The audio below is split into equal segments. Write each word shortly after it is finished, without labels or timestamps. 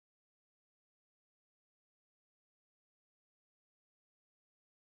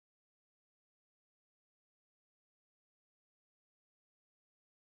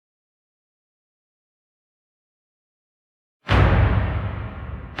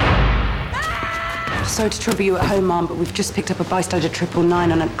Sorry to trouble you at home, Ma'am, but we've just picked up a bystander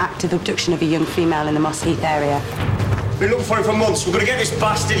 999 on an active abduction of a young female in the Moss Heath area. Been looking for him for months. We're gonna get this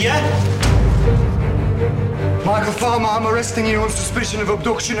bastard, yeah? Michael Farmer, I'm arresting you on suspicion of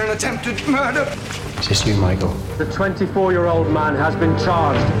abduction and attempted murder. Is this you, Michael? The 24-year-old man has been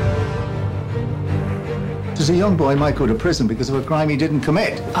charged. Does a young boy might go to prison because of a crime he didn't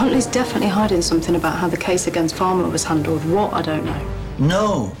commit? Huntley's definitely hiding something about how the case against Farmer was handled. What, I don't know.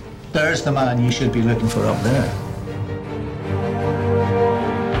 No. There's the man you should be looking for up there.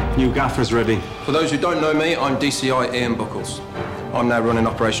 New gaffer's ready. For those who don't know me, I'm DCI Ian Buckles. I'm now running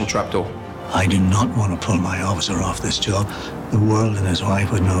Operation Trapdoor. I do not want to pull my officer off this job. The world and his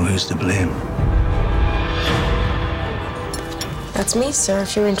wife would know who's to blame. That's me, sir,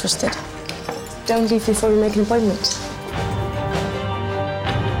 if you're interested. Don't leave before we make an appointment.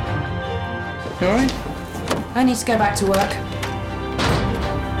 You all right? I need to go back to work.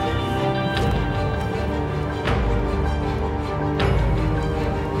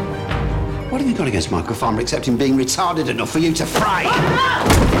 What have you got against Michael Farmer except him being retarded enough for you to fry?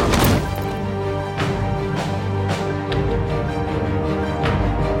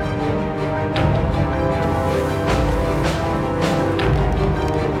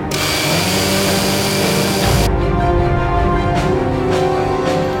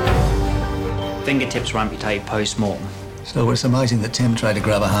 Fingertips were amputated post-mortem. So we're surmising that Tim tried to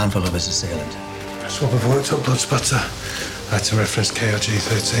grab a handful of his assailant. That's what we've worked up, blood spatter. I had to reference KRG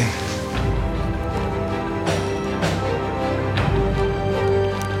 13.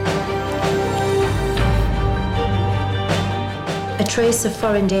 A trace of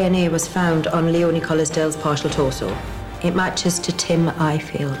foreign DNA was found on Leonie Collisdale's partial torso. It matches to Tim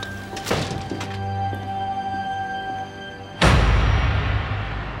Ifield.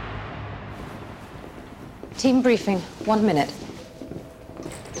 Team briefing, 1 minute.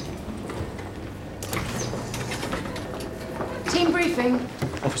 Team briefing.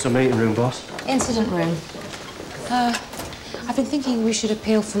 Officer meeting room, boss. Incident room. I've been thinking we should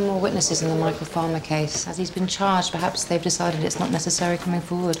appeal for more witnesses in the Michael Farmer case. As he's been charged, perhaps they've decided it's not necessary coming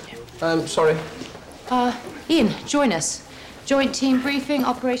forward. Sorry. Ian, join us. Joint team briefing,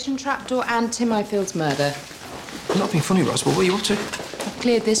 Operation Trapdoor and Tim Ifield's murder. I'm not being funny, Ross, but what are you up to? I've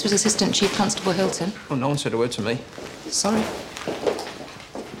cleared this with Assistant Chief Constable Hilton. Well, no one said a word to me. Sorry.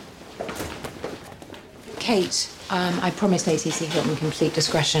 Kate, I promised ACC Hilton complete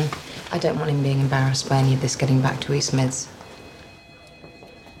discretion. I don't want him being embarrassed by any of this getting back to East Mids.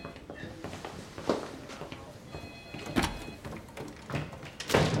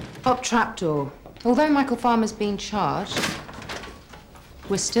 Up Trapdoor. Although Michael Farmer's been charged,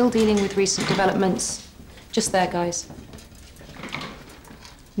 we're still dealing with recent developments. Just there, guys.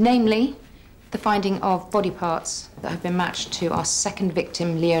 Namely, the finding of body parts that have been matched to our second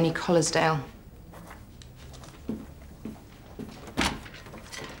victim, Leonie Collisdale.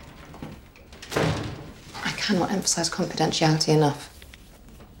 I cannot emphasize confidentiality enough.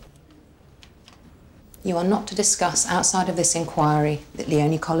 You are not to discuss outside of this inquiry that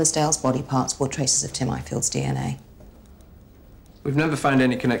Leonie Collisdale's body parts bore traces of Tim Ifield's DNA. We've never found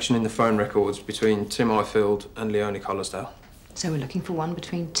any connection in the phone records between Tim Ifield and Leonie Collisdale. So we're looking for one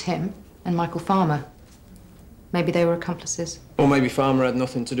between Tim and Michael Farmer. Maybe they were accomplices. Or maybe Farmer had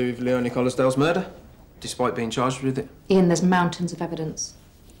nothing to do with Leonie Collisdale's murder, despite being charged with it. Ian, there's mountains of evidence.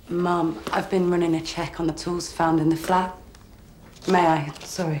 Mum, I've been running a check on the tools found in the flat. May I?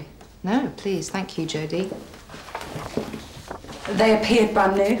 Sorry. No, please. Thank you, Jodie. They appeared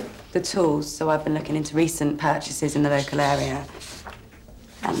brand new, the tools, so I've been looking into recent purchases in the local area.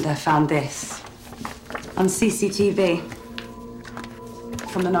 And I found this on CCTV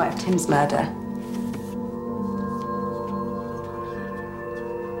from the night of Tim's murder.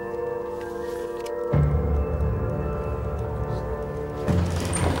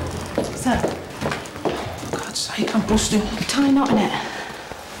 So, For God's sake, I'm busting. tie a knot in it.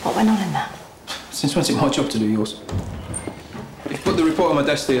 What went on in there? Since when's it my job to do yours? If you put the report on my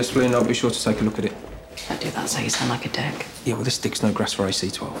desk there, Flynn, I'll be sure to take a look at it. Don't do that so you sound like a dick. Yeah, well, this dick's no grass for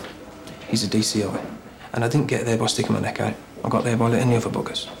AC-12. He's a DCI. And I didn't get there by sticking my neck out. I got there by letting the other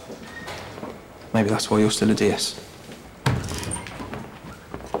buggers. Maybe that's why you're still a DS.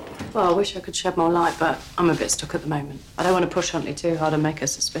 Well, I wish I could shed more light, but I'm a bit stuck at the moment. I don't want to push Huntley too hard and make her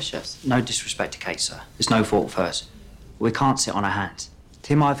suspicious. No disrespect to Kate, sir. It's no fault of hers. We can't sit on our hands.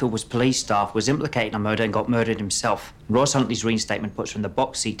 Tim Ifield was police staff, was implicated in a murder and got murdered himself. Ross Huntley's reinstatement puts her in the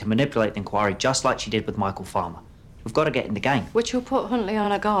box seat to manipulate the inquiry just like she did with Michael Farmer. We've got to get in the game. Which will put Huntley on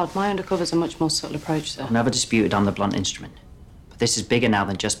her guard. My undercover's a much more subtle approach, sir. I've never disputed I'm the blunt instrument. But this is bigger now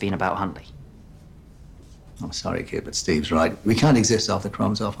than just being about Huntley. I'm sorry, kid, but Steve's right. We can't exist off the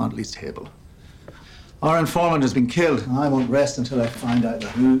crumbs off Huntley's table. Our informant has been killed. I won't rest until I find out the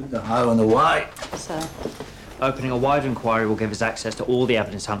who, the how, and the why. Sir. Opening a wider inquiry will give us access to all the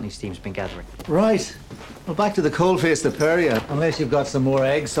evidence Huntley's team's been gathering. Right. Well, back to the coalface to Peria. Unless you've got some more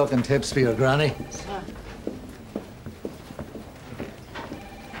egg-sucking tips for your granny. Sir.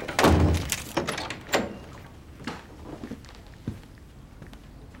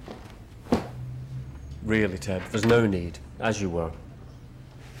 Really, Ted, there's no need, as you were.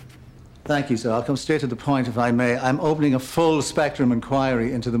 Thank you, sir. I'll come straight to the point, if I may. I'm opening a full-spectrum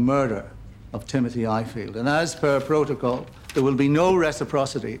inquiry into the murder of Timothy Ifield. And as per protocol, there will be no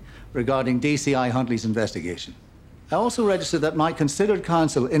reciprocity regarding DCI Huntley's investigation. I also register that my considered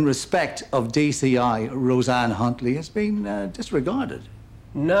counsel in respect of DCI Roseanne Huntley has been disregarded.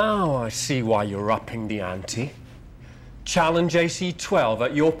 Now I see why you're upping the ante. Challenge AC-12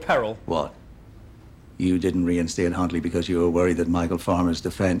 at your peril. What? You didn't reinstate Huntley because you were worried that Michael Farmer's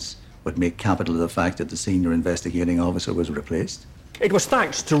defense would make capital of the fact that the senior investigating officer was replaced? It was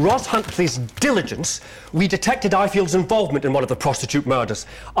thanks to Ross Huntley's diligence we detected Ifield's involvement in one of the prostitute murders.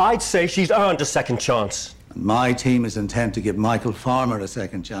 I'd say she's earned a second chance. My team is intent to give Michael Farmer a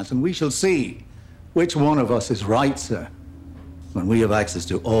second chance, and we shall see which one of us is right, sir, when we have access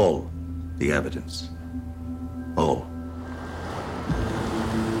to all the evidence. All.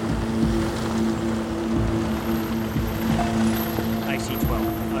 AC-12,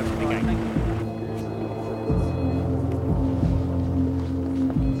 open the gate.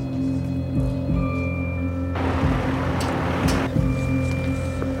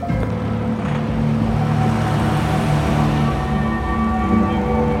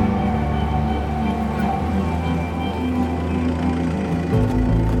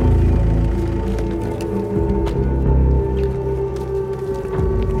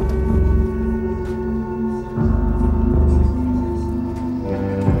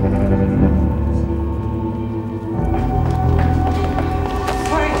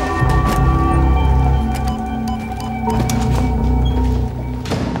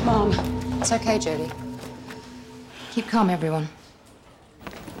 It's okay, Jodie. Keep calm, everyone.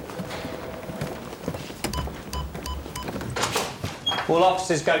 All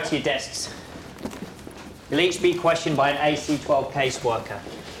officers go to your desks. You'll each be questioned by an AC-12 caseworker.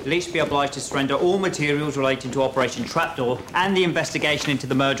 You'll each be obliged to surrender all materials relating to Operation Trapdoor and the investigation into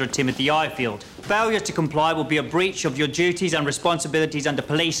the murder of Timothy Ifield. Failure to comply will be a breach of your duties and responsibilities under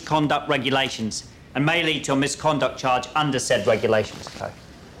police conduct regulations and may lead to a misconduct charge under said regulations. Okay.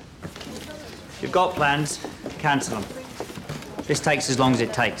 If you've got plans, cancel them. This takes as long as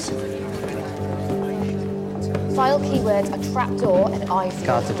it takes. File keywords are trapdoor and Ifield.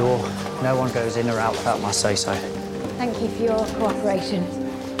 Guard the door. No one goes in or out without my say-so. Thank you for your cooperation.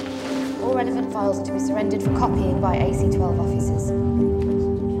 All relevant files are to be surrendered for copying by AC-12 officers.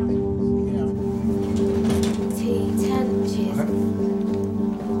 T10, cheers.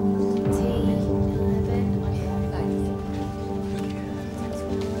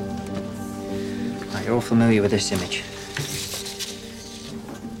 You're all familiar with this image.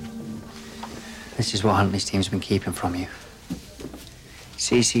 This is what Huntley's team's been keeping from you.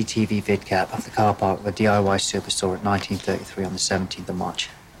 CCTV vidcap of the car park of the DIY superstore at 1933 on the 17th of March.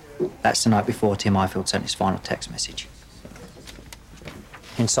 That's the night before Tim Ifield sent his final text message.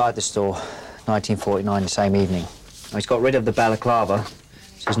 Inside the store, 1949, the same evening. Now, he's got rid of the balaclava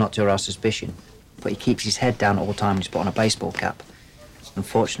so as not to arouse suspicion, but he keeps his head down at all times. He's put on a baseball cap.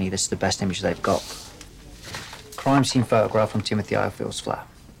 Unfortunately, this is the best image they've got. Crime scene photograph from Timothy Ifield's flat,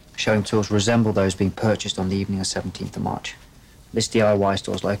 showing tools resemble those being purchased on the evening of 17th of March. This DIY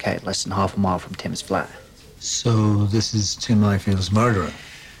store is located less than half a mile from Tim's flat. So this is Tim Ifield's murderer?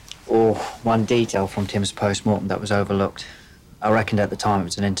 Or one detail from Tim's post-mortem that was overlooked. I reckoned at the time it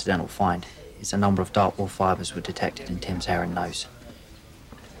was an incidental find. It's a number of dark wool fibres were detected in Tim's hair and nose.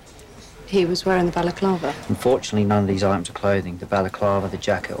 He was wearing the balaclava. Unfortunately, none of these items of clothing, the balaclava, the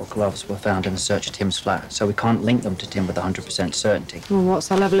jacket or gloves, were found in the search of Tim's flat, so we can't link them to Tim with 100% certainty. Well, what's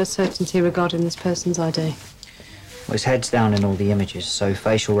our level of certainty regarding this person's ID? Well, his head's down in all the images, so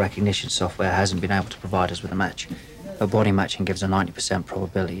facial recognition software hasn't been able to provide us with a match. But body matching gives a 90%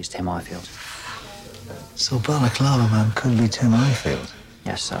 probability it's Tim Ifield. So Balaclava Man could be Tim Ifield?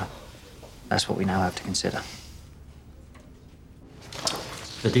 Yes, sir. That's what we now have to consider.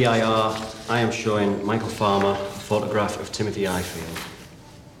 The DIR, I am showing Michael Farmer a photograph of Timothy Ifield.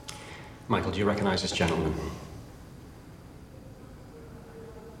 Michael, do you recognise this gentleman?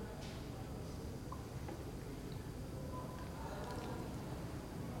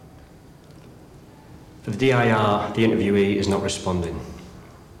 For the DIR, the interviewee is not responding.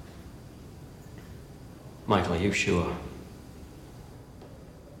 Michael, are you sure?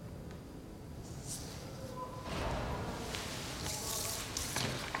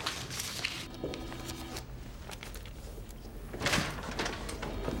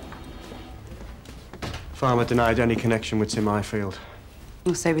 Farmer denied any connection with Tim Ifield.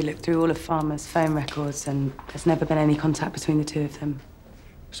 Also, we looked through all of Farmer's phone records and there's never been any contact between the two of them.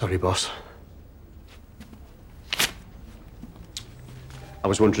 Sorry, boss. I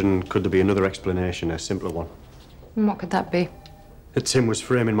was wondering, could there be another explanation, a simpler one? And what could that be? That Tim was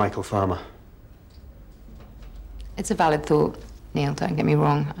framing Michael Farmer. It's a valid thought, Neil, don't get me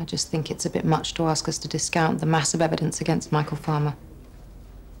wrong. I just think it's a bit much to ask us to discount the massive evidence against Michael Farmer.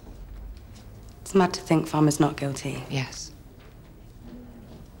 It's mad to think Farmer's not guilty. Yes.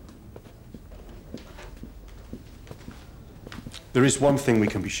 There is one thing we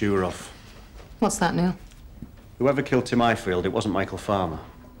can be sure of. What's that, Neil? Whoever killed Tim Ifield, it wasn't Michael Farmer.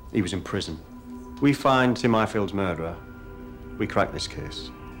 He was in prison. We find Tim Ifield's murderer, we crack this case.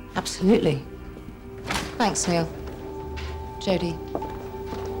 Absolutely. Thanks, Neil. Jodie.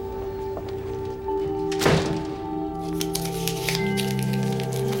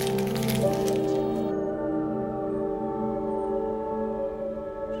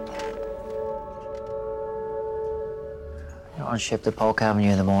 You're on shift at Polk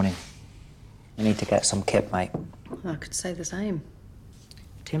Avenue in the morning. You need to get some kit, mate. I could say the same.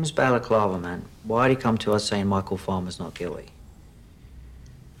 Tim's balaclava, man. Why'd he come to us saying Michael Farmer's not guilty?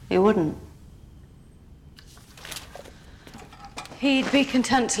 He wouldn't. He'd be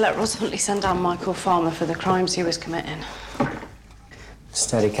content to let Ross Huntley send down Michael Farmer for the crimes he was committing.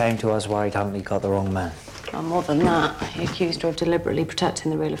 Instead, he came to us worried Huntley got the wrong man. And more than that, he accused her of deliberately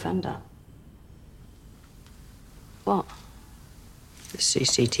protecting the real offender. What? The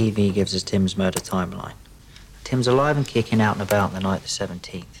CCTV gives us Tim's murder timeline. Tim's alive and kicking out and about on the night of the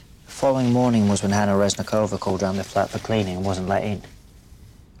 17th. The following morning was when Hannah Resnikova called round the flat for cleaning and wasn't let in.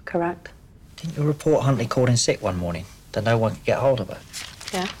 Correct. Didn't you report Huntley called in sick one morning, that no one could get hold of her?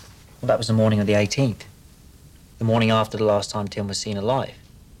 Yeah. Well, that was the morning of the 18th. The morning after the last time Tim was seen alive.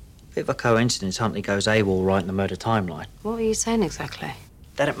 Bit of a coincidence Huntley goes AWOL right in the murder timeline. What are you saying exactly?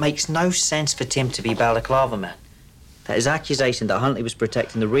 That it makes no sense for Tim to be balaclava man. That his accusation that Huntley was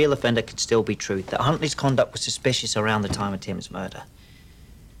protecting the real offender could still be true. That Huntley's conduct was suspicious around the time of Tim's murder.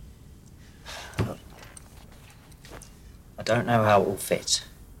 Look, I don't know how it all fits,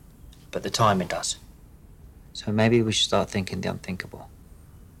 but the timing does. So maybe we should start thinking the unthinkable.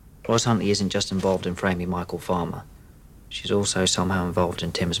 Ross Huntley isn't just involved in framing Michael Farmer. She's also somehow involved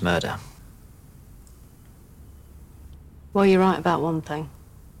in Tim's murder. Well, you're right about one thing.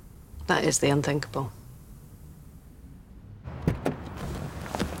 That is the unthinkable.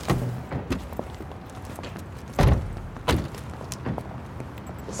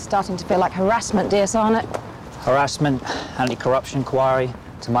 It's starting to feel like harassment, dear, isn't it? Harassment, anti-corruption inquiry,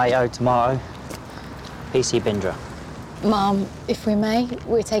 tomato, PC Bindra. Mum, if we may,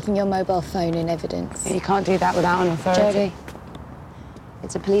 we're taking your mobile phone in evidence. You can't do that without an authority. Jodie,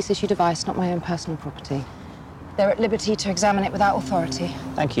 It's a police-issued device, not my own personal property. they're at liberty to examine it without authority.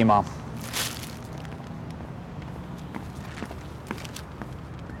 Thank you, Mum.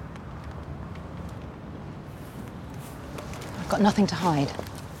 I've got nothing to hide.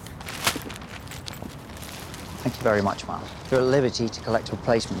 Thank you very much, Mum. You're at liberty to collect a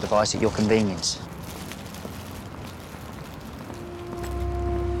replacement device at your convenience.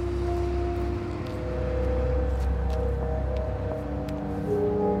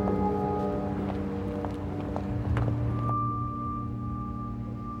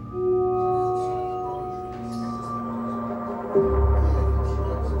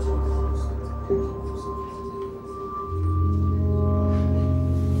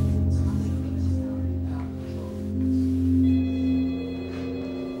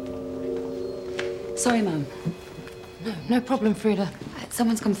 Sorry, Mum. No problem, Frida.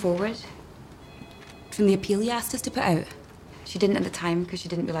 Someone's come forward. From the appeal you asked us to put out. She didn't at the time because she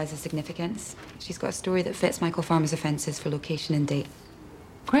didn't realise the significance. She's got a story that fits Michael Farmer's offences for location and date.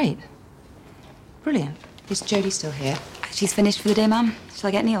 Great. Brilliant. Is Jodie still here? She's finished for the day, ma'am. Shall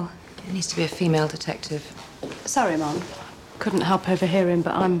I get Neil? It needs to be a female detective. Sorry, Mum. Couldn't help overhearing,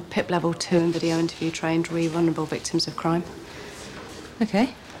 but I'm PIP level 2 and video interview trained, re vulnerable victims of crime.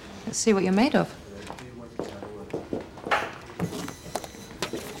 Okay. Let's see what you're made of.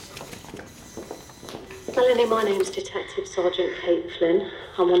 Melanie, my name's Detective Sergeant Kate Flynn.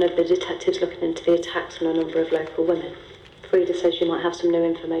 I'm one of the detectives looking into the attacks on a number of local women. Frida says you might have some new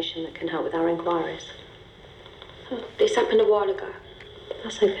information that can help with our inquiries. Oh, this happened a while ago.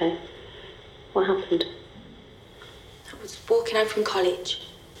 That's okay. What happened? I was walking home from college,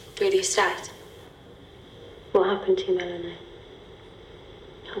 through the estate. What happened to you, Melanie?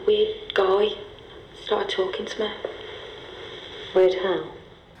 A weird guy started talking to me. Weird how?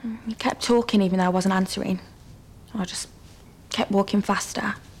 He kept talking even though I wasn't answering. I just kept walking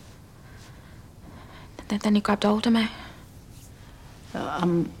faster. Then he grabbed hold of me.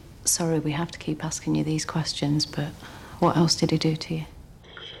 I'm sorry we have to keep asking you these questions, but what else did he do to you?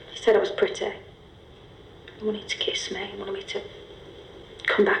 He said I was pretty. He wanted to kiss me. He wanted me to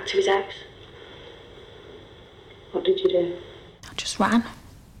come back to his house. What did you do? I just ran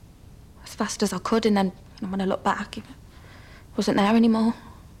as fast as I could, and then when I looked back, he wasn't there anymore.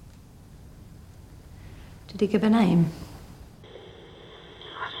 Did he give a name?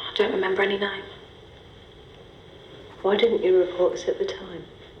 I don't remember any name. Why didn't you report this at the time?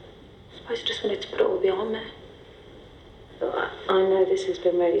 I suppose I just wanted to put it all behind me. I know this has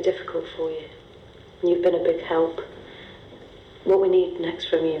been really difficult for you. You've been a big help. What we need next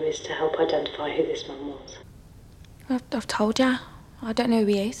from you is to help identify who this man was. I've told you. I don't know who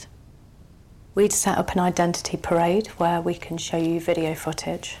he is. We'd set up an identity parade where we can show you video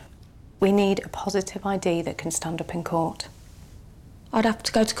footage. We need a positive ID that can stand up in court. I'd have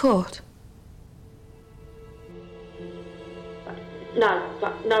to go to court. No,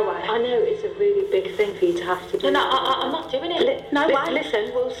 no way. I know it's a really big thing for you to have to do. No, I'm not doing it. No way.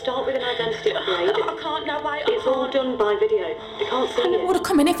 Listen, we'll start with an identity parade. I can't, no way. It's all done by video. They can't see I it. would have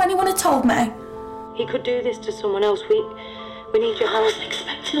come in if anyone had told me. He could do this to someone else. We need your help. I wasn't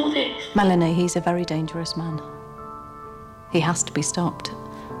expecting all this. Melanie, he's a very dangerous man. He has to be stopped.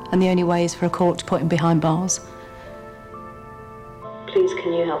 And the only way is for a court to put him behind bars. Please,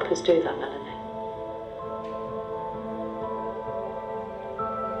 can you help us do that, Melanie?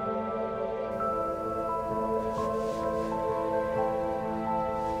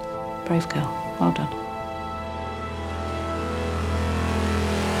 Brave girl. Well done.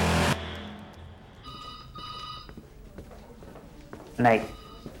 Nate.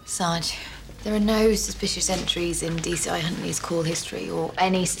 Sarge, there are no suspicious entries in DCI Huntley's call history or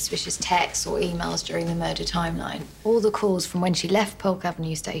any suspicious texts or emails during the murder timeline. All the calls from when she left Polk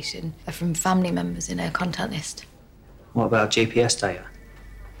Avenue Station are from family members in her contact list. What about GPS data?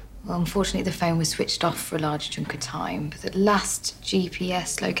 Well, unfortunately, the phone was switched off for a large chunk of time, but the last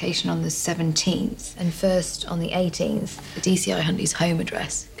GPS location on the 17th and first on the 18th, the DCI Huntley's home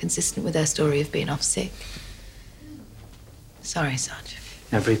address, consistent with her story of being off sick. Sorry, Sarge.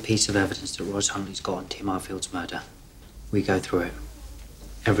 Every piece of evidence that Ross Huntley's got on Tim Arfield's murder, we go through it.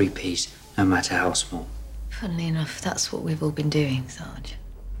 Every piece, no matter how small. Funnily enough, that's what we've all been doing, Sarge.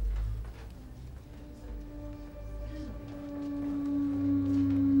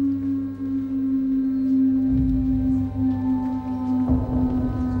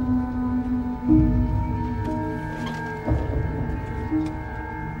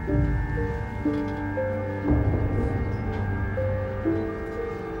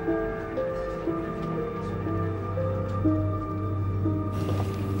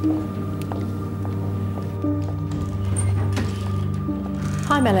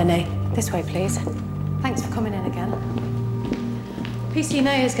 Hi, Melanie. This way, please. Thanks for coming in again. PC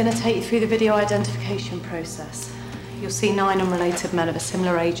Naya is going to take you through the video identification process. You'll see 9 unrelated men of a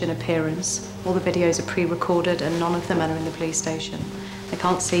similar age and appearance. All the videos are pre-recorded and none of the men are in the police station. They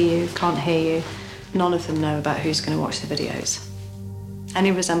can't see you, can't hear you. None of them know about who's going to watch the videos.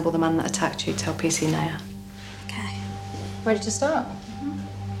 Any resemble the man that attacked you, tell PC Naya. Okay. Ready to start?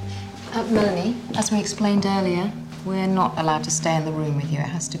 Melanie, as we explained earlier, we're not allowed to stay in the room with you. It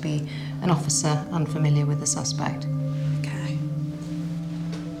has to be an officer unfamiliar with the suspect. Okay.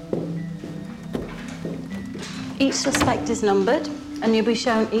 Each suspect is numbered, and you'll be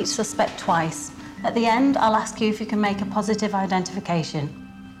shown each suspect twice. At the end, I'll ask you if you can make a positive identification.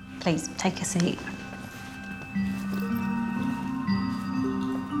 Please, take a seat.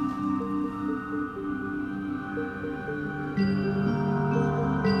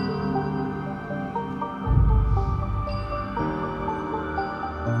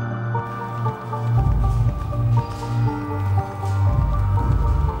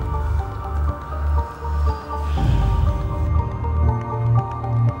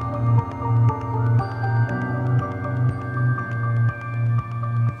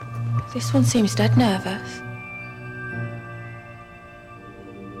 This one seems dead nervous.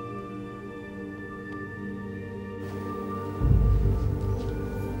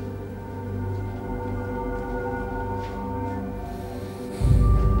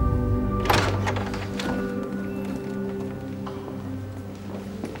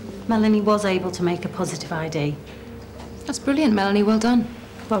 Melanie was able to make a positive ID. That's brilliant, Melanie. Well done.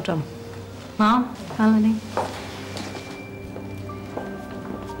 Well done. Mom, Melanie.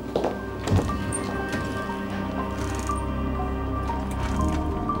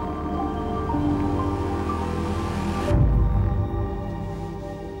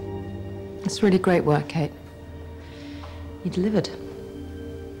 It's really great work, Kate. You delivered.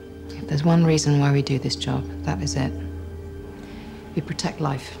 You're There's one reason why we do this job. That is it. We protect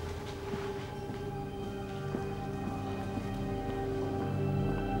life.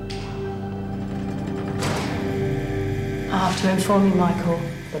 I have to inform you, Michael,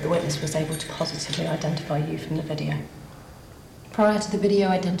 that the witness was able to positively identify you from the video. Prior to the video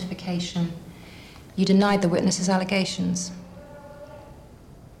identification, you denied the witness's allegations.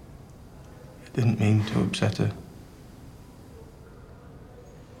 I didn't mean to upset her.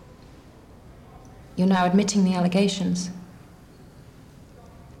 You're now admitting the allegations.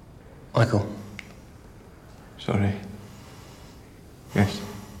 Michael. Sorry. Yes.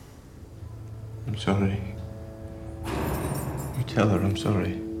 I'm sorry. You tell her I'm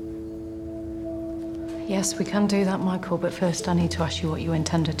sorry. Yes, we can do that, Michael, but first I need to ask you what you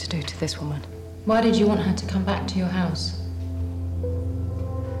intended to do to this woman. Why did you want her to come back to your house?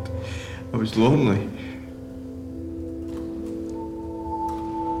 I was lonely.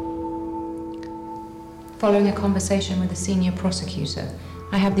 Following a conversation with a senior prosecutor,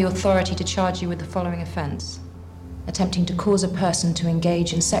 I have the authority to charge you with the following offence: attempting to cause a person to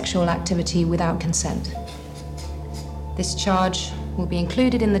engage in sexual activity without consent. This charge will be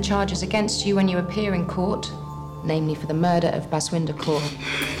included in the charges against you when you appear in court, namely for the murder of Baswinder Kaur,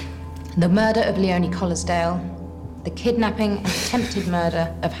 the murder of Leonie Collisdale, the kidnapping and attempted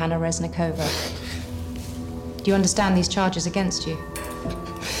murder of Hannah Reznikova. Do you understand these charges against you?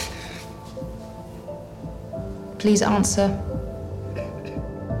 Please answer.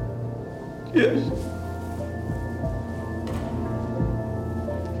 Yes.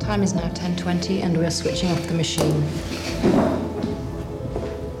 Time is now 10:20 and we are switching off the machine.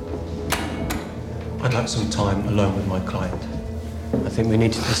 I'd like some time alone with my client. I think we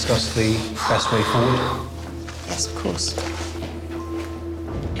need to discuss the best way forward. Yes, of course.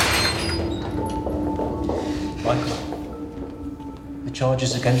 Michael, the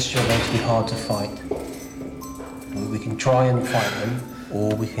charges against you are going to be hard to fight. We can try and fight them,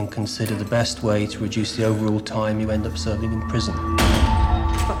 or we can consider the best way to reduce the overall time you end up serving in prison.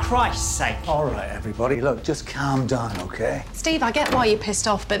 For Christ's sake. All right, everybody, look, just calm down, okay? Steve, I get why you're pissed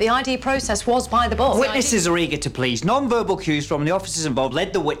off, but the ID process was by the book. Witnesses are eager to please. Non-verbal cues from the officers involved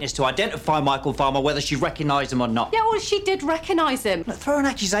led the witness to identify Michael Farmer, whether she recognised him or not. Yeah, well, she did recognise him. Look, throw an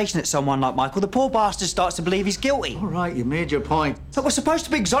accusation at someone like Michael, the poor bastard starts to believe he's guilty. All right, you made your point. Look, we're supposed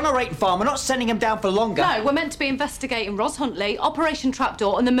to be exonerating Farmer, not sending him down for longer. No, we're meant to be investigating Ros Huntley, Operation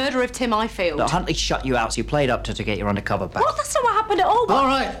Trapdoor, and the murder of Tim Ifield. Look, Huntley shut you out, so you played up to get your undercover back. What? That's not what happened at all. All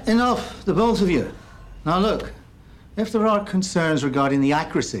right, enough, the both of you. Now look, if there are concerns regarding the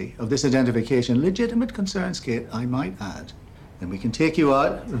accuracy of this identification, legitimate concerns, Kate, I might add, then we can take you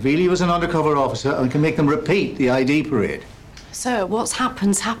out, reveal you as an undercover officer, and can make them repeat the ID parade. Sir, what's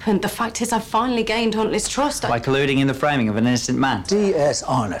happened's happened. The fact is I've finally gained Huntley's trust. By colluding in the framing of an innocent man. DS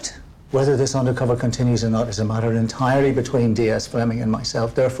Arnott. Whether this undercover continues or not is a matter entirely between DS Fleming and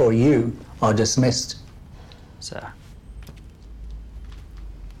myself. Therefore, you are dismissed. Sir.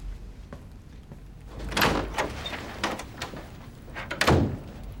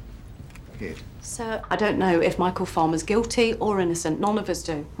 Sir, I don't know if Michael Farmer's guilty or innocent. None of us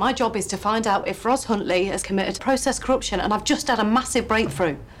do. My job is to find out if Ros Huntley has committed process corruption, and I've just had a massive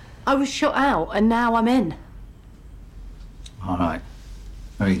breakthrough. I was shut out, and now I'm in. All right.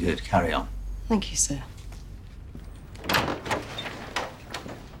 Very good. Carry on. Thank you, sir.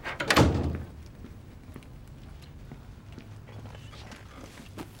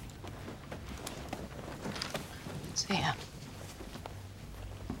 See ya.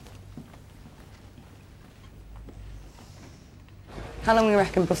 How long we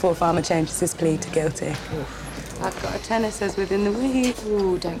reckon before Farmer changes his plea to guilty? I've got a tenner says within the week.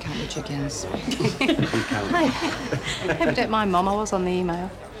 Ooh, don't count the chickens. Hi. Hope you don't mind, Mum. I was on the email.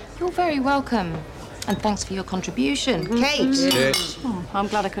 You're very welcome. And thanks for your contribution. Kate! I'm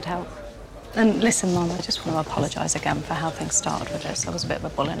glad I could help. And listen, Mum, I just want to apologise again for how things started with this. I was a bit of a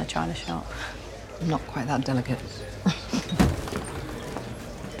bull in a china shop. I'm not quite that delicate.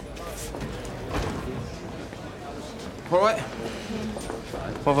 All right.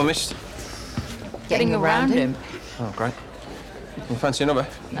 What have I missed? Getting around him. Oh, great. You fancy another?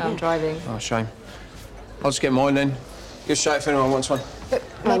 No, I'm driving. Oh, shame. I'll just get mine then. Give a shout if anyone wants one.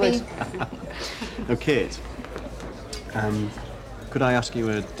 Maybe. Now, Kate, could I ask you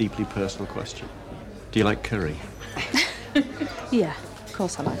a deeply personal question? Do you like curry? Yeah, of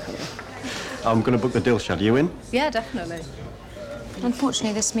course I like it. I'm going to book the Dilshad. Are you in? Yeah, definitely.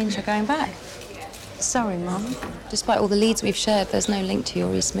 Unfortunately, this means you're going back. Sorry, Mum. Despite all the leads we've shared, there's no link to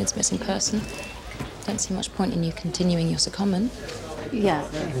your East Mids missing person. Don't see much point in you continuing your secondment. Yeah.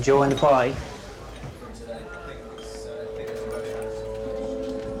 Enjoying the party?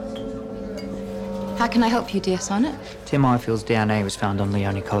 How can I help you, DS Arnott? Tim Ifield's DNA was found on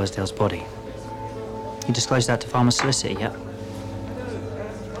Leonie Collisdale's body. You disclosed that to Farmer's solicitor, yeah?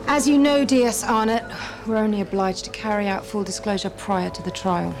 As you know, DS Arnott, we're only obliged to carry out full disclosure prior to the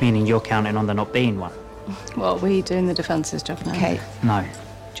trial. Meaning you're counting on there not being one? Well, we doing the defence's job now. Okay. No,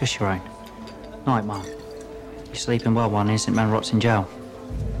 just your own. Night, Mum. You're sleeping well while an innocent man rots in jail.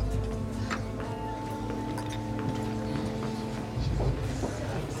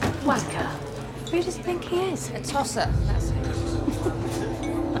 Whacker. Who does he think he is? A tosser, that's it.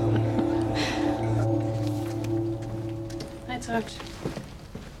 Hey, Tux.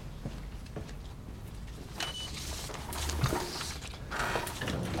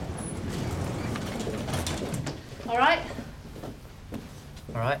 All right.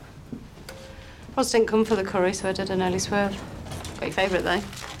 All right. Ross didn't come for the curry, so I did an early swerve. Got your favourite, though.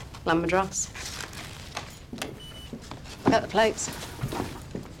 Lamb madras. Get the plates.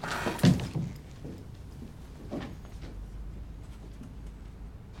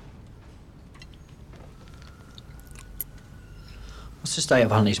 What's the state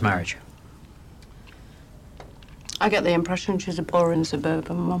of Huntley's marriage? I get the impression she's a boring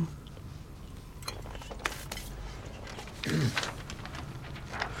suburban mum.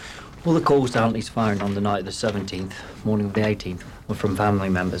 All the calls to Huntley's phone on the night of the 17th, morning of the 18th, were from family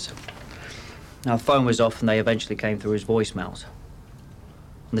members. Now, the phone was off and they eventually came through his voicemails.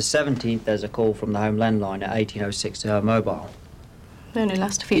 On the 17th, there's a call from the home landline at 1806 to her mobile. They only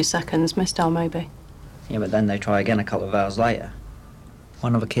last a few seconds, missed our maybe. Yeah, but then they try again a couple of hours later.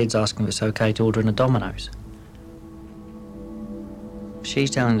 One of the kids asking if it's okay to order in a Domino's. If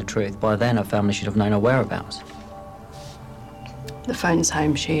she's telling the truth, by then her family should have known her whereabouts. The phone's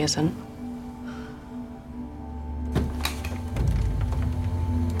home, she isn't.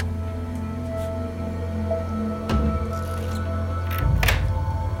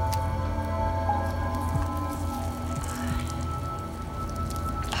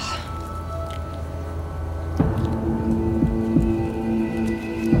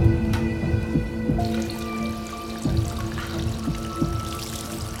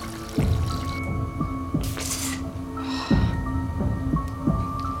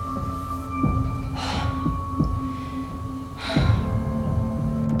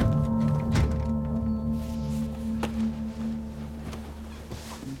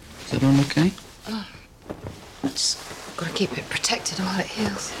 Is that all okay? I just gotta keep it protected while it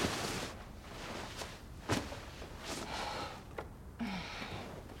heals.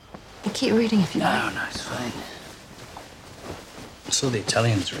 You keep reading if you like. No, it's fine. I saw the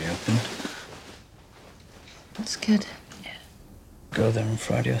Italians reopened. That's good. Go there on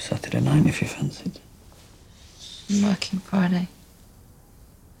Friday or Saturday night if you fancied. I'm working Friday.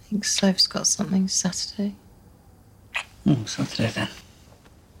 I think Slove's got something Saturday. Oh, Saturday then.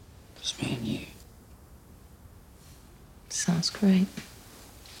 Just me and you. Sounds great.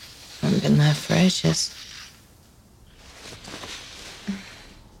 I haven't been there for ages.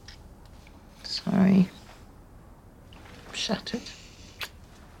 Sorry. I'm shattered.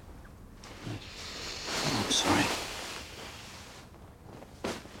 Oh, I'm sorry.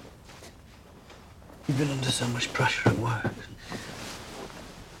 You've been under so much pressure at work.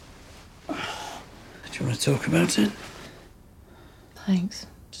 Do you want to talk about it? Thanks.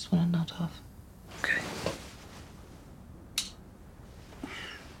 Just want to nod off. Okay.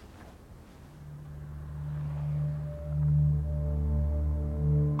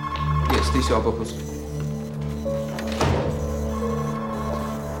 Yes, DCR Buckles.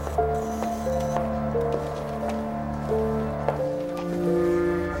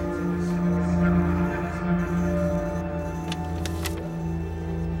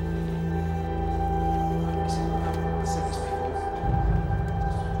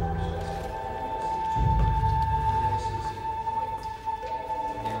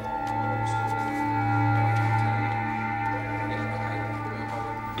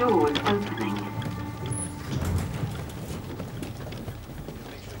 Doors opening.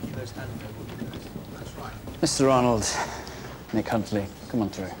 Mr. Arnold, Nick Huntley, come on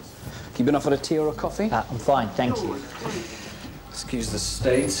through. You been offered a tea or a coffee? I'm fine, thank you. Excuse the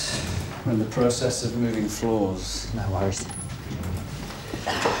state. We're in the process of moving floors. No worries.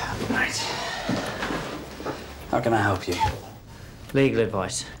 Right. How can I help you? Legal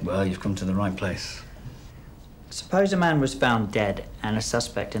advice. Well, you've come to the right place. Suppose a man was found dead and a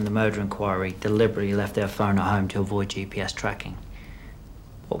suspect in the murder inquiry deliberately left their phone at home to avoid GPS tracking.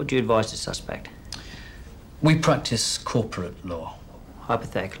 What would you advise the suspect? We practice corporate law.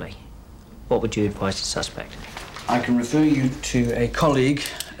 Hypothetically, what would you advise the suspect? I can refer you to a colleague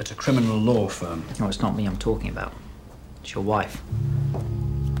at a criminal law firm. No, it's not me I'm talking about. It's your wife.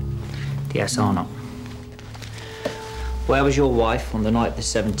 DS Arnott. Where was your wife on the night of the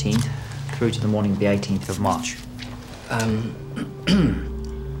 17th through to the morning of the 18th of March?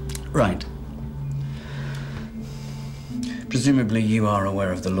 Right. Presumably you are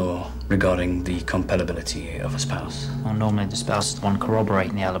aware of the law regarding the compellability of a spouse. Well, normally the spouse is the one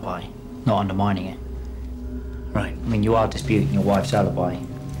corroborating the alibi, not undermining it. Right. I mean, you are disputing your wife's alibi.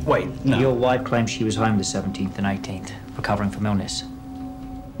 Wait, no. Your wife claims she was home the 17th and 18th, recovering from illness.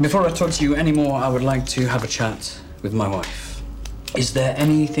 Before I talk to you anymore, I would like to have a chat with my wife. Is there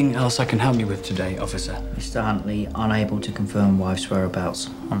anything else I can help you with today, officer? Mr. Huntley, unable to confirm wife's whereabouts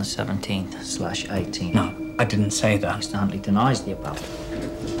on the 17th/18th. No, I didn't say that. Mr. Huntley denies the above.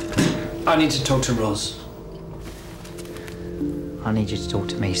 I need to talk to Roz. I need you to talk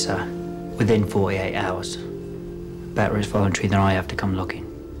to me, sir, within 48 hours. Better is voluntary than I have to come looking.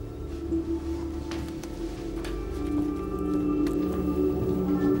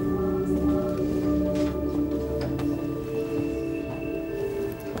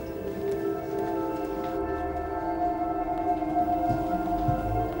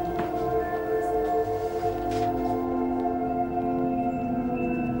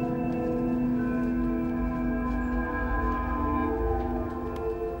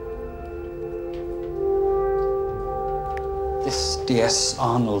 This DS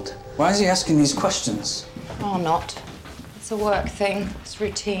Arnold, why is he asking these questions? Or not. It's a work thing. It's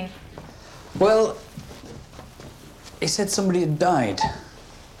routine. Well, he said somebody had died.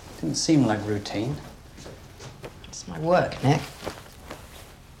 Didn't seem like routine. It's my work, Nick.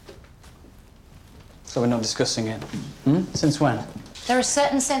 So we're not discussing it? Hmm? Since when? There are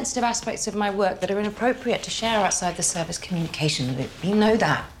certain sensitive aspects of my work that are inappropriate to share outside the service communication loop. You know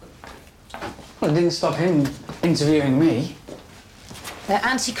that. Well, it didn't stop him interviewing me. They're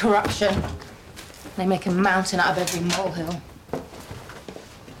anti-corruption. They make a mountain out of every molehill.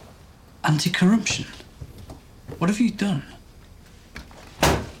 Anti-corruption? What have you done?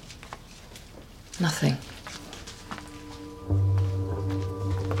 Nothing.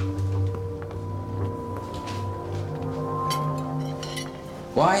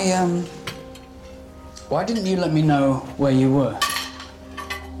 Why didn't you let me know where you were?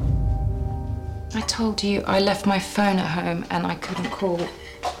 I told you I left my phone at home and I couldn't call.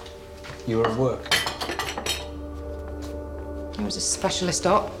 You were at work. It was a specialist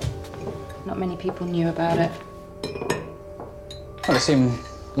op. Not many people knew about it. Well, it seemed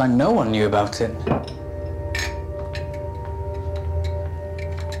like no one knew about it.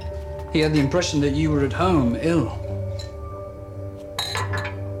 He had the impression that you were at home, ill.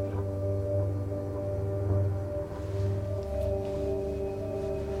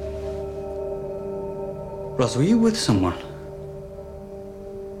 Ross, were you with someone?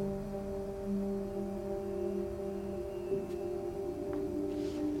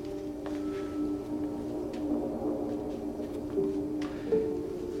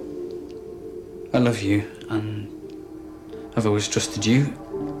 I love you, and I've always trusted you.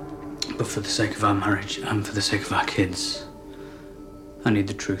 But for the sake of our marriage and for the sake of our kids, I need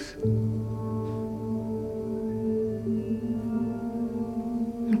the truth.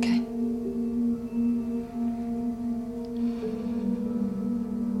 Okay.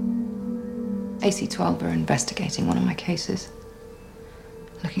 AC-12 are investigating one of my cases,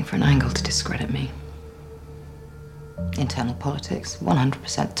 looking for an angle to discredit me. Internal politics,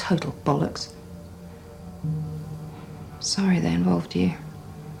 100% total bollocks. Sorry they involved you,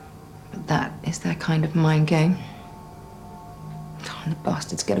 but that is their kind of mind game. And the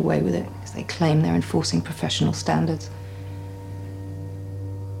bastards get away with it because they claim they're enforcing professional standards.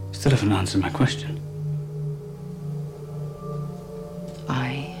 Still haven't answered my question.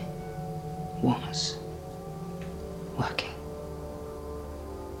 I was working.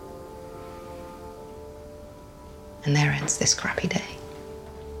 And there ends this crappy day.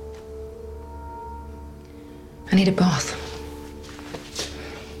 I need a bath.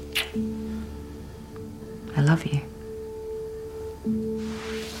 I love you.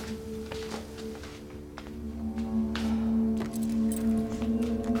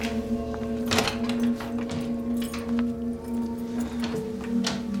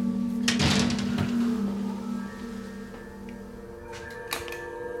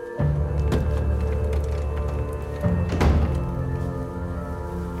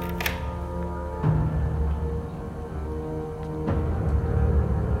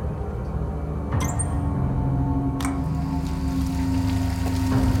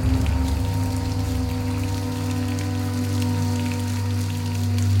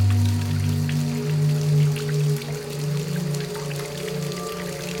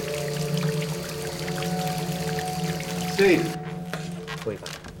 Steve. Wait.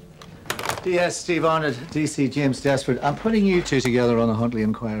 Do Yes, Steve Arnott, DC James Desford. I'm putting you two together on the Huntley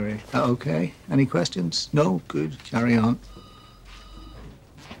inquiry. Okay. Any questions? No? Good. Carry on.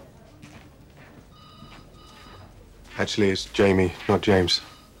 Actually, it's Jamie, not James.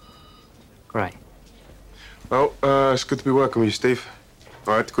 Great. Well, it's good to be working with you, Steve.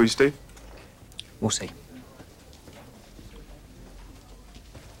 All right to call you Steve? We'll see.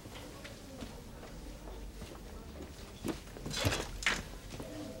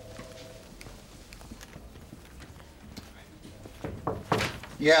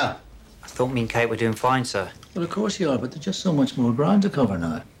 Yeah. I thought me and Kate were doing fine, sir. Well, of course you are, but there's just so much more ground to cover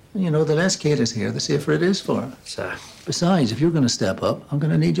now. And you know, the less Kate is here, the safer it is for her. Sir. Besides, if you're going to step up, I'm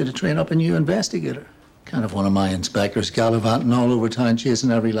going to need you to train up a new investigator. Kind of one of my inspectors gallivanting all over town chasing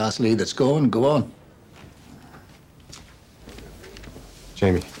every last lead that's going. Go on.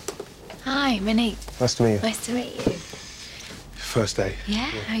 Jamie. Hi, Minnie. Nice to meet you. Nice to meet you. First day. Yeah?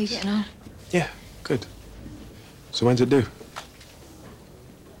 How are you getting on? Yeah, good. So when's it due?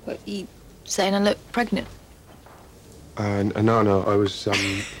 What, you saying I look pregnant? No, I was,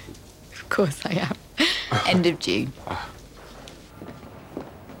 Of course I am. End of June.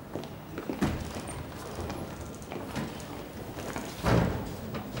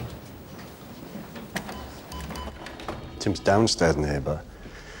 Tim's downstairs in here, but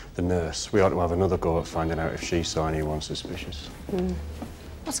the nurse, we ought to have another go at finding out if she saw anyone suspicious.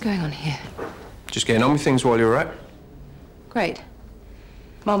 What's going on here? Just getting on with things while you were out. Great.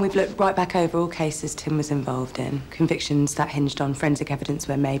 Mum, we've looked right back over all cases Tim was involved in. Convictions that hinged on forensic evidence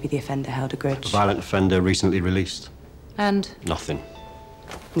where maybe the offender held a A grudge. violent offender recently released. And? Nothing.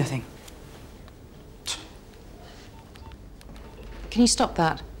 Nothing. Can you stop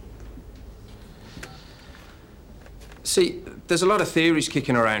that? See, there's a lot of theories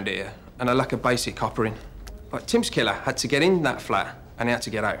kicking around here, and a lack of basic coppering. Like, Tim's killer had to get in that flat, and he had to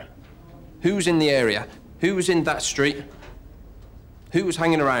get out. Who was in the area? Who was in that street? Who was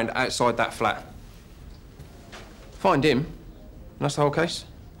hanging around outside that flat? Find him, and that's the whole case.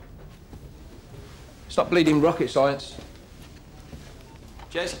 Stop bleeding rocket science.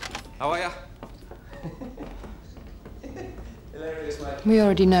 Jez, how are ya? Hilarious, mate. We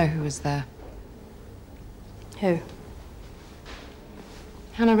already know who was there. Who?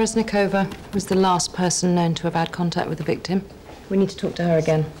 Hannah Reznikova was the last person known to have had contact with the victim. We need to talk to her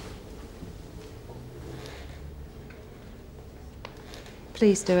again.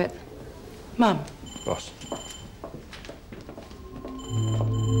 Please do it. Mum. Boss.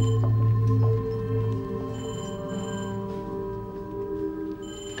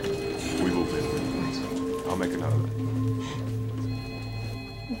 We will be. I'll make a note of it.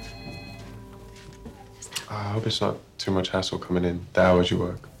 I hope it's not too much hassle coming in the hours you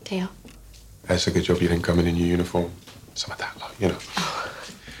work. Deal. It's a good job you didn't come in your uniform. Some of that, like, you know.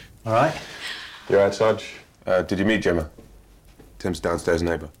 All right. You're right, Sarge. Did you meet Gemma? Tim's downstairs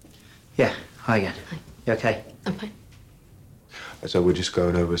neighbour. Yeah. Hi again. You okay? I'm fine. So we're just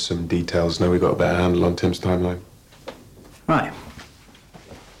going over some details. Now we've got a better handle on Tim's timeline. Right.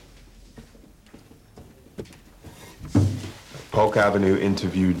 Polk Avenue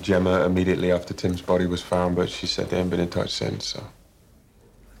interviewed Gemma immediately after Tim's body was found, but she said they haven't been in touch since, so...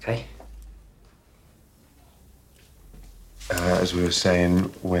 Okay. As we were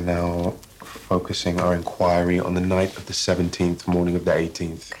saying, we're now focusing our inquiry on the night of the 17th, morning of the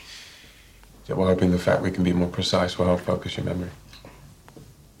 18th. So we're hoping the fact we can be more precise will help focus your memory.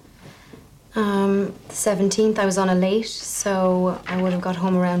 The 17th, I was on a late, so I would have got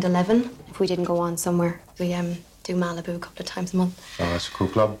home around 11 if we didn't go on somewhere. We do Malibu a couple of times a month. Oh, that's a cool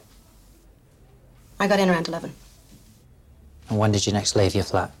club. I got in around 11. And when did you next leave your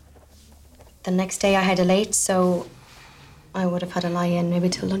flat? The next day I had a late, so I would have had a lie-in maybe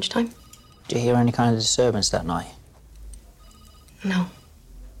till lunchtime. Did you hear any kind of disturbance that night? No.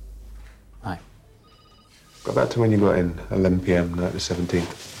 Right. Go back to when you got in, 11 p.m., night the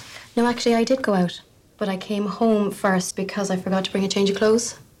 17th. No, actually, I did go out, but I came home first because I forgot to bring a change of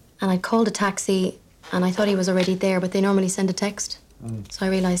clothes. And I called a taxi, and I thought he was already there, but they normally send a text. So I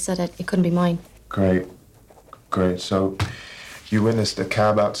realised that it couldn't be mine. Great. Great. So you witnessed a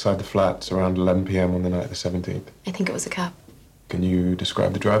cab outside the flats around 11 p.m. on the night of the 17th. I think it was a cab. Can you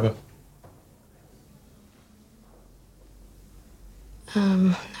describe the driver?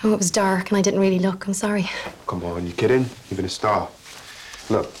 Oh, it was dark, and I didn't really look. I'm sorry. Come on, you kidding? You've been a star.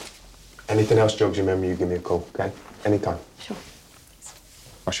 Look, anything else jogs your memory, you give me a call, okay? Anytime. Sure.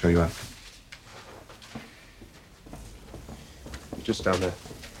 I'll show you out. Just down there.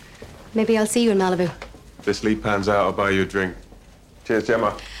 Maybe I'll see you in Malibu. If this lead pans out, I'll buy you a drink. Cheers,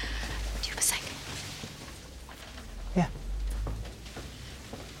 Gemma. Do you have a sec? Yeah.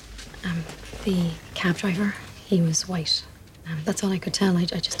 cab driver. He was white. That's all I could tell. I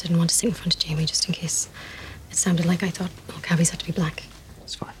just didn't want to sit in front of Jamie just in case it sounded like I thought all cabbies had to be black.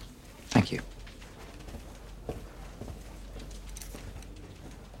 It's fine. Thank you.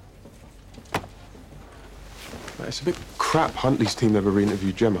 It's a bit crap Huntley's team never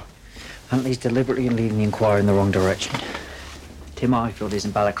re-interviewed Gemma. Huntley's deliberately leading the inquiry in the wrong direction. Tim Ifield is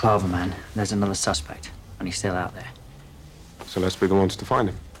in Balaclava, man. There's another suspect, and he's still out there. So let's be the ones to find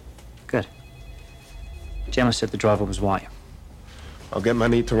him. Good. Gemma said the driver was white. I'll get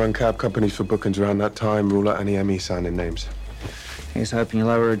Manny to run cab companies for bookings around that time, rule out any ME sounding names. He's hoping you'll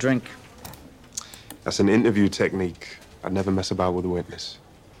owe her a drink. That's an interview technique. I'd never mess about with a witness.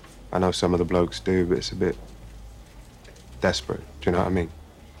 I know some of the blokes do, but it's a bit desperate. Do you know what I mean?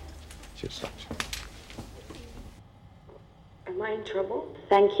 Shit sucks. Am I in trouble?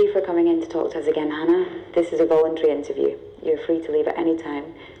 Thank you for coming in to talk to us again, Hannah. This is a voluntary interview. You're free to leave at any time.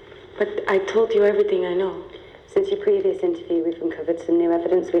 But I told you everything I know. Since your previous interview, we've uncovered some new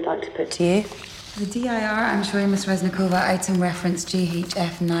evidence we'd like to put to you. The DIR, I'm showing Miss Reznikova item reference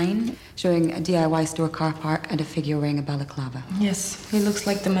GHF9, showing a DIY store car park and a figure wearing a balaclava. Yes, he looks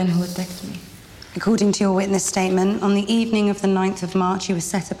like the man who attacked me. According to your witness statement, on the evening of the 9th of March, you were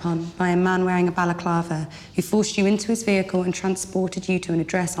set upon by a man wearing a balaclava who forced you into his vehicle and transported you to an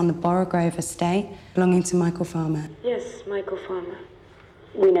address on the Borough estate belonging to Michael Farmer. Yes, Michael Farmer.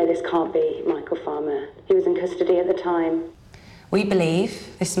 We know this can't be Michael Farmer. He was in custody at the time. We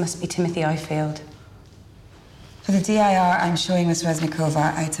believe this must be Timothy Ifield. For the DIR, I'm showing Miss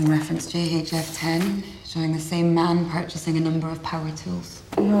Reznikova item reference JHF10, showing the same man purchasing a number of power tools.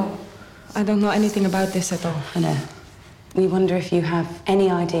 No, I don't know anything about this at all. I know. We wonder if you have any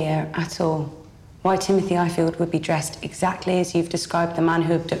idea at all why Timothy Ifield would be dressed exactly as you've described the man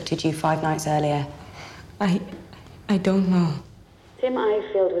who abducted you 5 nights earlier. I don't know. Tim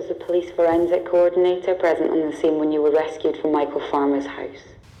Ifield was the police forensic coordinator present on the scene when you were rescued from Michael Farmer's house.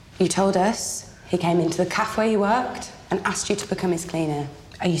 You told us he came into the cafe where you worked and asked you to become his cleaner.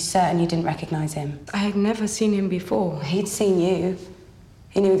 Are you certain you didn't recognize him? I had never seen him before. He'd seen you.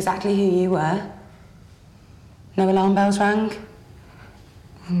 He knew exactly who you were. No alarm bells rang?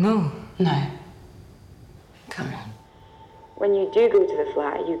 No. No. Come on. When you do go to the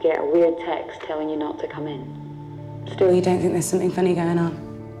flat, you get a weird text telling you not to come in. Still, you don't think there's something funny going on?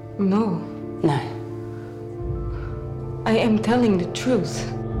 No. No. I am telling the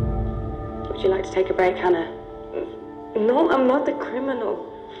truth. Would you like to take a break, Hannah? No, I'm not the criminal.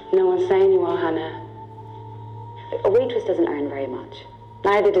 No one's saying you are, Hannah. A waitress doesn't earn very much.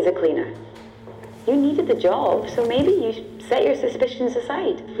 Neither does a cleaner. You needed the job, so maybe you set your suspicions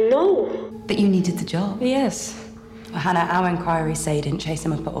aside. No. That you needed the job? Yes. Well, Hannah, our inquiries say you didn't chase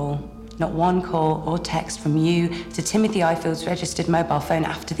him up at all. Not one call or text from you to Timothy Ifield's registered mobile phone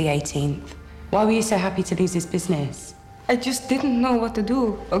after the 18th. Why were you so happy to lose his business? I just didn't know what to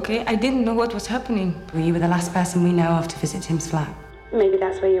do, okay? I didn't know what was happening. Well, you were the last person we know of to visit Tim's flat. Maybe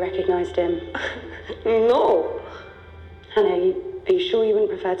that's where you recognized him. No. Hannah, are you sure you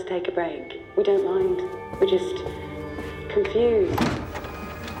wouldn't prefer to take a break? We don't mind. We're just confused.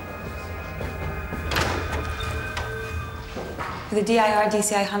 The DIR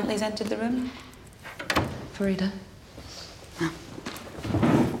DCI Huntley's entered the room. Farida.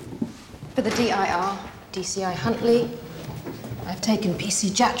 For the DIR DCI Huntley, I've taken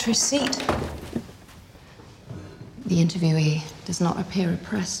PC Jatra's seat. The interviewee does not appear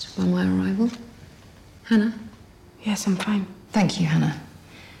oppressed by my arrival. Hannah? Yes, I'm fine. Thank you, Hannah.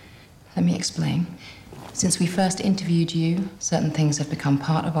 Let me explain. Since we first interviewed you, certain things have become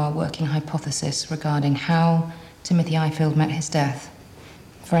part of our working hypothesis regarding how Timothy Ifield met his death.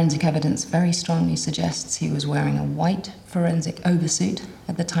 Forensic evidence very strongly suggests he was wearing a white forensic oversuit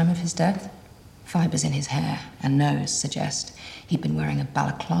at the time of his death. Fibers in his hair and nose suggest he'd been wearing a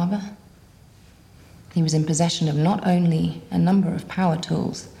balaclava. He was in possession of not only a number of power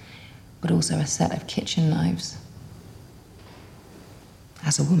tools, but also a set of kitchen knives.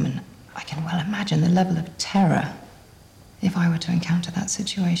 As a woman, I can well imagine the level of terror if I were to encounter that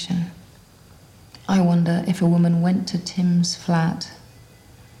situation. I wonder if a woman went to Tim's flat.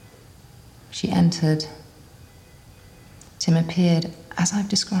 She entered. Tim appeared as I've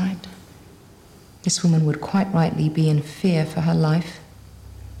described. This woman would quite rightly be in fear for her life.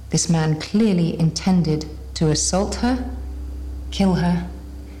 This man clearly intended to assault her, kill her,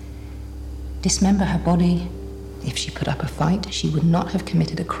 dismember her body. If she put up a fight, she would not have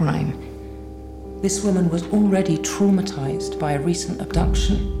committed a crime. This woman was already traumatized by a recent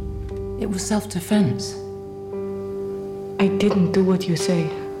abduction. It was self-defense. I didn't do what you say.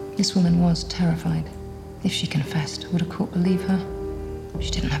 This woman was terrified. If she confessed, would a court believe her?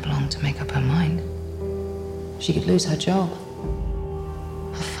 She didn't have long to make up her mind. She could lose her job,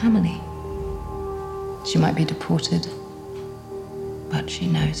 her family. She might be deported, but she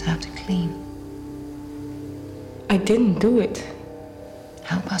knows how to clean. I didn't do it.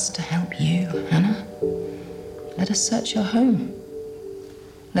 Help us to help you, Hannah. Let us search your home.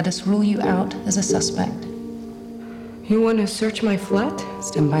 Let us rule you out as a suspect. You want to search my flat?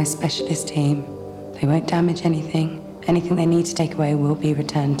 It's done by a specialist team. They won't damage anything. Anything they need to take away will be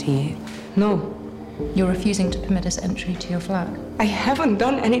returned to you. No. You're refusing to permit us entry to your flat. I haven't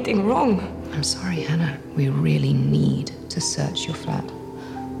done anything wrong. I'm sorry, Hannah. We really need to search your flat.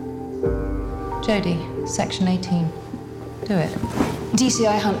 Jodie, Section 18. Do it.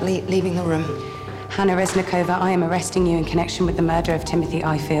 DCI Huntley leaving the room. Hannah Resnikova, I am arresting you in connection with the murder of Timothy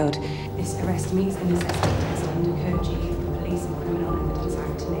Ifield. This arrest meets the necessity test under Code G of the Police and Criminal Evidence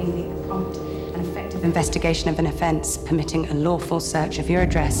Act and aid the prompt and effective investigation of an offence, permitting a lawful search of your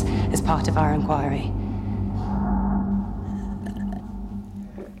address as part of our inquiry.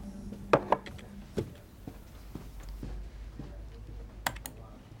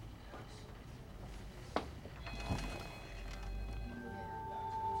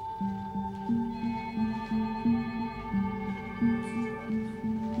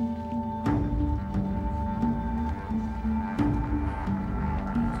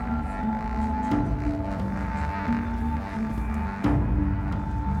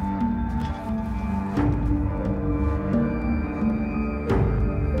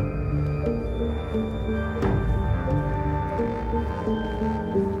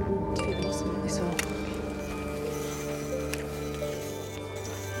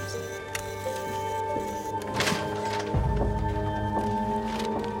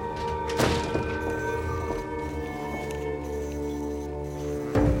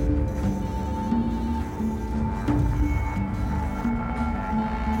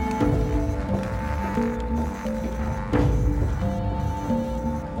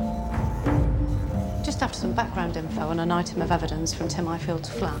 After some background info on an item of evidence from Tim Ifield's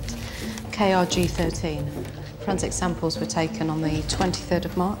flat, KRG 13. Forensic samples were taken on the 23rd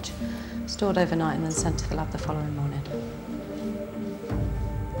of March, stored overnight and then sent to the lab the following morning.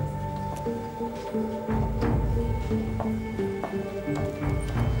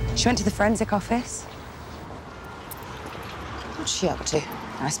 She went to the forensic office. What's she up to?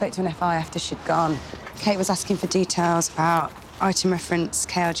 I spoke to an FI after she'd gone. Kate was asking for details about item reference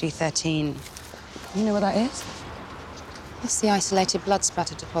KRG 13. You know what that is? It's the isolated blood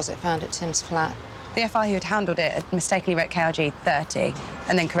spatter deposit found at Tim's flat. The FI who had handled it had mistakenly wrote KRG 30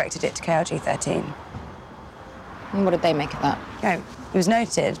 and then corrected it to KRG 13. And what did they make of that? No, it was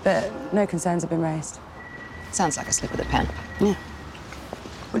noted, but no concerns have been raised. Sounds like a slip of the pen. Yeah.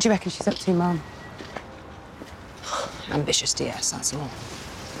 What do you reckon she's up to, Mum? Ambitious DS, that's all.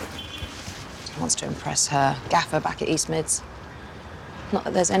 Wants to impress her gaffer back at East Mids. Not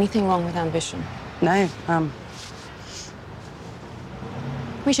that there's anything wrong with ambition. No,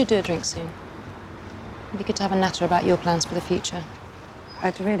 We should do a drink soon. It'd be good to have a natter about your plans for the future.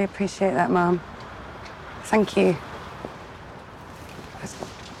 I'd really appreciate that, Mum. Thank you.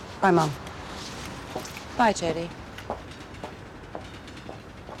 Bye, Mum. Bye, Jodie.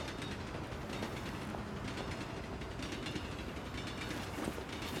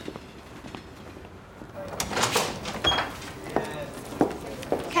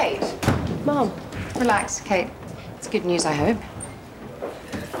 Kate. Mum. Relax, Kate. It's good news, I hope.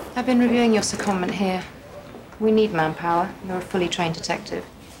 I've been reviewing your secondment here. We need manpower. You're a fully trained detective.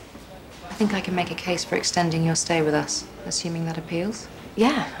 I think I can make a case for extending your stay with us, assuming that appeals.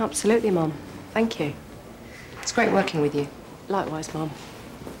 Yeah, absolutely, Mum. Thank you. It's great working with you. Likewise, Mum.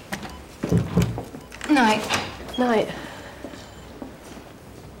 Night. Night.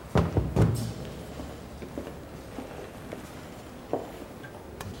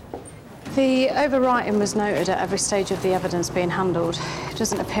 The overwriting was noted at every stage of the evidence being handled. It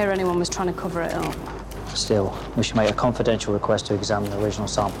doesn't appear anyone was trying to cover it up. Still, we should make a confidential request to examine the original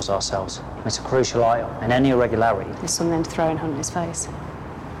samples ourselves. It's a crucial item, and any irregularity... There's something to throw in Huntley's face.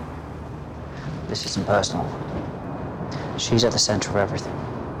 This isn't personal. She's at the centre of everything.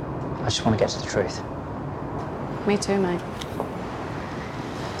 I just want to get to the truth. Me too, mate.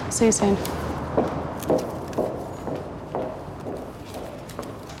 See you soon.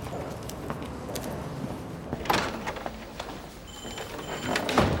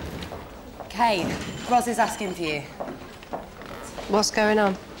 Kate, Roz is asking for you. What's going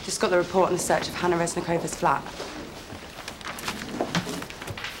on? Just got the report on the search of Hannah Resnikova's flat.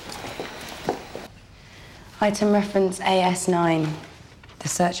 Item reference AS9. The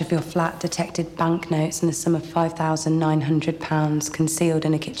search of your flat detected banknotes in the sum of £5,900 concealed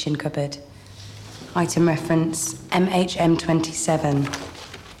in a kitchen cupboard. Item reference MHM27.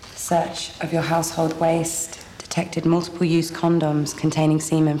 Search of your household waste detected multiple use condoms containing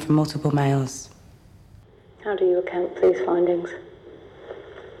semen from multiple males. How do you account for these findings?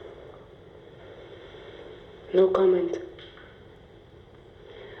 No comment.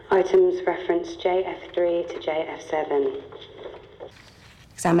 Items reference JF3 to JF7.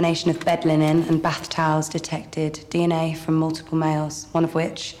 Examination of bed linen and bath towels detected DNA from multiple males, one of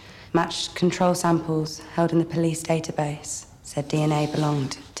which matched control samples held in the police database. Said DNA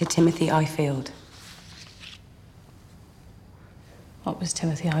belonged to Timothy Ifield. What was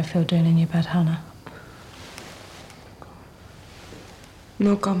Timothy Ifield doing in your bed, Hannah?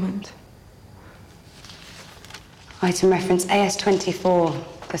 No comment. Item reference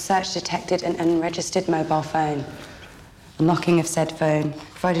AS24. The search detected an unregistered mobile phone. Unlocking of said phone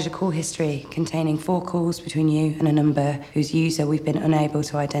provided a call history containing 4 calls between you and a number whose user we've been unable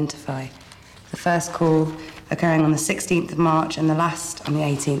to identify. The first call occurring on the 16th of March and the last on the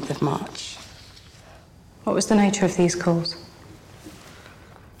 18th of March. What was the nature of these calls?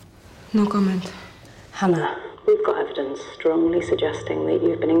 No comment. Hannah, we've got evidence strongly suggesting that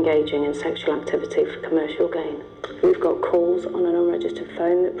you've been engaging in sexual activity for commercial gain. We've got calls on an unregistered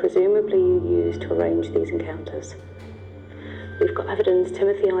phone that presumably you used to arrange these encounters. We've got evidence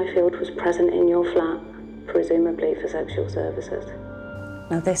Timothy Ifield was present in your flat, presumably for sexual services.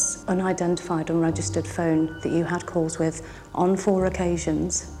 Now, this unidentified, unregistered phone that you had calls with on 4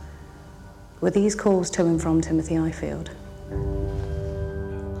 occasions, were these calls to and from Timothy Ifield?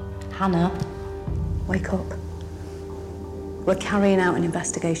 Hannah, wake up. We're carrying out an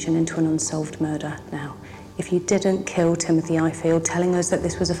investigation into an unsolved murder now. If you didn't kill Timothy Ifield, telling us that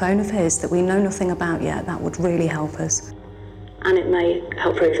this was a phone of his that we know nothing about yet, that would really help us. And it may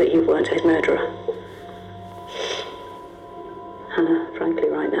help prove that you weren't his murderer. Hannah, frankly,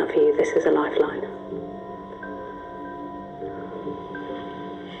 right now for you, this is a lifeline.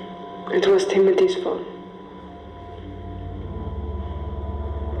 It was Timothy's phone.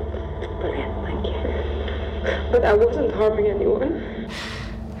 Brilliant, thank you. But I wasn't harming anyone.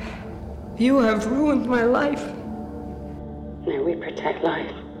 You have ruined my life. No, we protect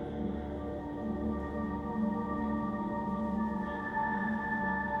life.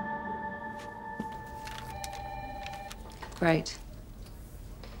 Great.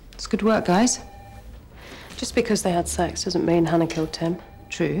 It's good work, guys. Just because they had sex doesn't mean Hannah killed Tim.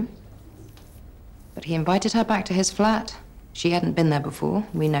 True. But he invited her back to his flat. She hadn't been there before.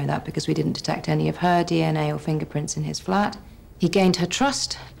 We know that because we didn't detect any of her DNA or fingerprints in his flat. He gained her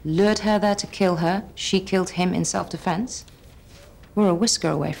trust, lured her there to kill her. She killed him in self-defense. We're a whisker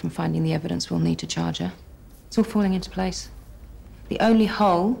away from finding the evidence we'll need to charge her. It's all falling into place. The only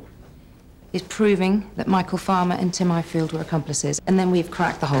hole is proving that Michael Farmer and Tim Ifield were accomplices, and then we've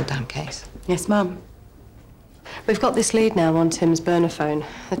cracked the whole damn case. Yes, Mum. We've got this lead now on Tim's burner phone.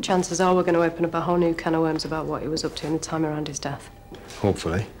 The chances are we're going to open up a whole new can of worms about what he was up to in the time around his death.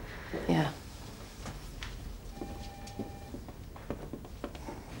 Hopefully. Yeah.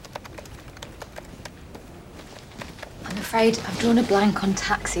 I'm afraid I've drawn a blank on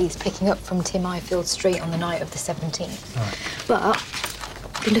taxis picking up from Tim Ifield Street on the night of the 17th. Right. But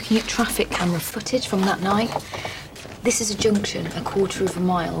I've been looking at traffic camera footage from that night. This is a junction a quarter of a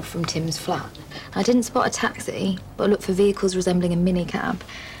mile from Tim's flat. I didn't spot a taxi, but I looked for vehicles resembling a minicab.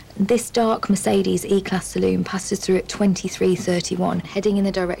 This dark Mercedes E-Class saloon passes through at 23:31, heading in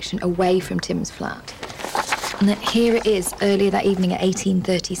the direction away from Tim's flat. And then here it is, earlier that evening at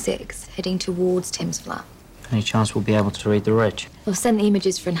 18:36, heading towards Tim's flat. Any chance we'll be able to read the reg? I've sent the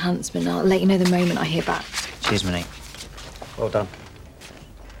images for enhancement. I'll let you know the moment I hear back. Cheers, Monique. Well done.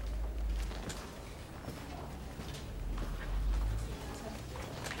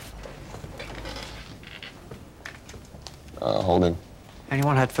 Holding.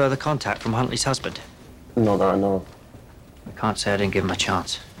 Anyone had further contact from Huntley's husband? Not that I know of. I can't say I didn't give him a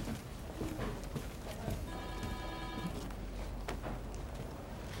chance.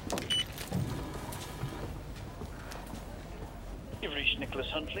 You've reached Nicholas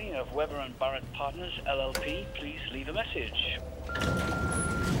Huntley of Weber and Barrett Partners, LLP. Please leave a message.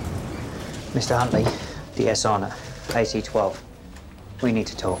 Mr. Huntley, DS Arnott, AC12. We need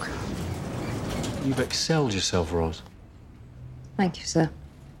to talk. You've excelled yourself, Rose. Thank you, sir.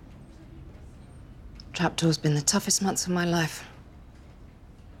 Trapdoor's been the toughest months of my life.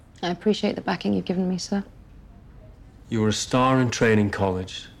 I appreciate the backing you've given me, sir. You were a star in training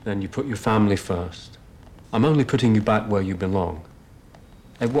college, then you put your family first. I'm only putting you back where you belong.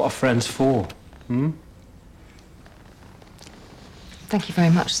 Hey, what are friends for, hmm? Thank you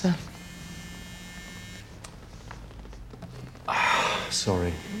very much, sir.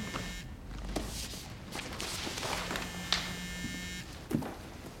 Sorry.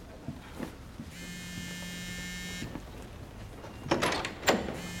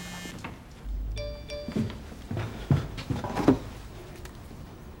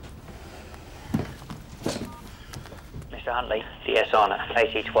 Huntley, DS on at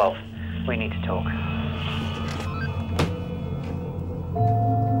AC12. We need to talk.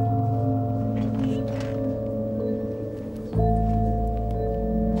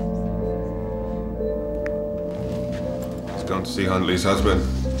 He's gone to see Huntley's husband.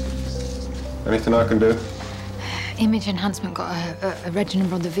 Anything I can do? Image enhancement got a reg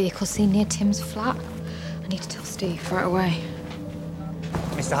number on the vehicle seen near Tim's flat. I need to tell Steve right away.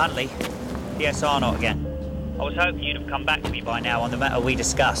 Mr. Huntley, DS Arnott again. I was hoping you'd have come back to me by now on the matter we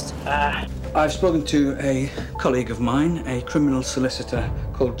discussed. I've spoken to a colleague of mine, a criminal solicitor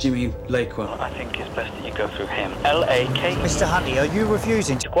called Jimmy Lakewell. I think it's best that you go through him. L-A-K... Mr. Huntley, are you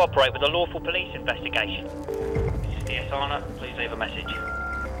refusing to cooperate with a lawful police investigation? This is DS Arnott. Please leave a message.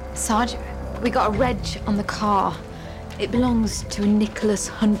 Sarge, we got a reg on the car. It belongs to a Nicholas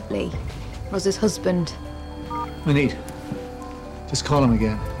Huntley, Rose's husband. We need. Just call him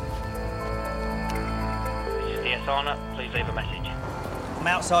again. This is DS Arnott. Please leave a message. I'm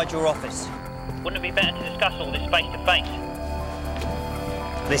outside your office. Wouldn't it be better to discuss all this face to face?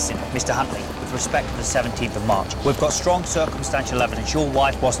 Listen, Mr. Huntley, with respect to the 17th of March, we've got strong circumstantial evidence your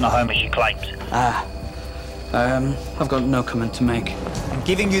wife wasn't at home as she claims. I've got no comment to make. I'm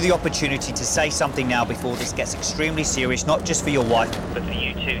giving you the opportunity to say something now before this gets extremely serious, not just for your wife, but for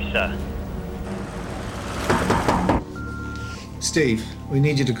you too, sir. Steve, we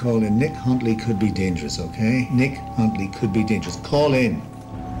need you to call in. Nick Huntley could be dangerous, okay? Nick Huntley could be dangerous. Call in.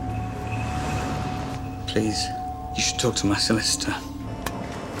 Please, you should talk to my solicitor.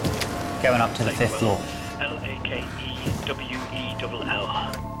 Going up to the 5th floor. L-A-K-E-W-E-L-L.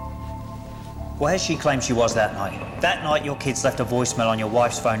 Where she claims she was that night. That night, your kids left a voicemail on your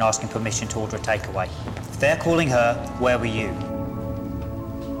wife's phone asking permission to order a takeaway. If they're calling her, where were you?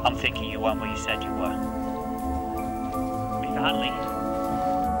 I'm thinking you weren't where you said you were. Mr. Huntley?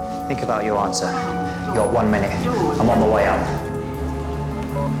 Think about your answer. You got 1 minute. I'm on my way up.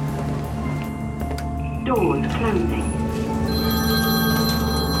 Doors closing.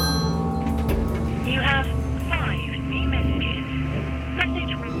 You have 5 new messages.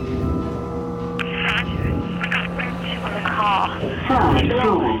 Message from... Dad, I got a wrench on the car. It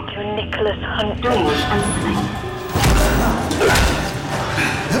belongs to Nicholas Huntley. Doors opening.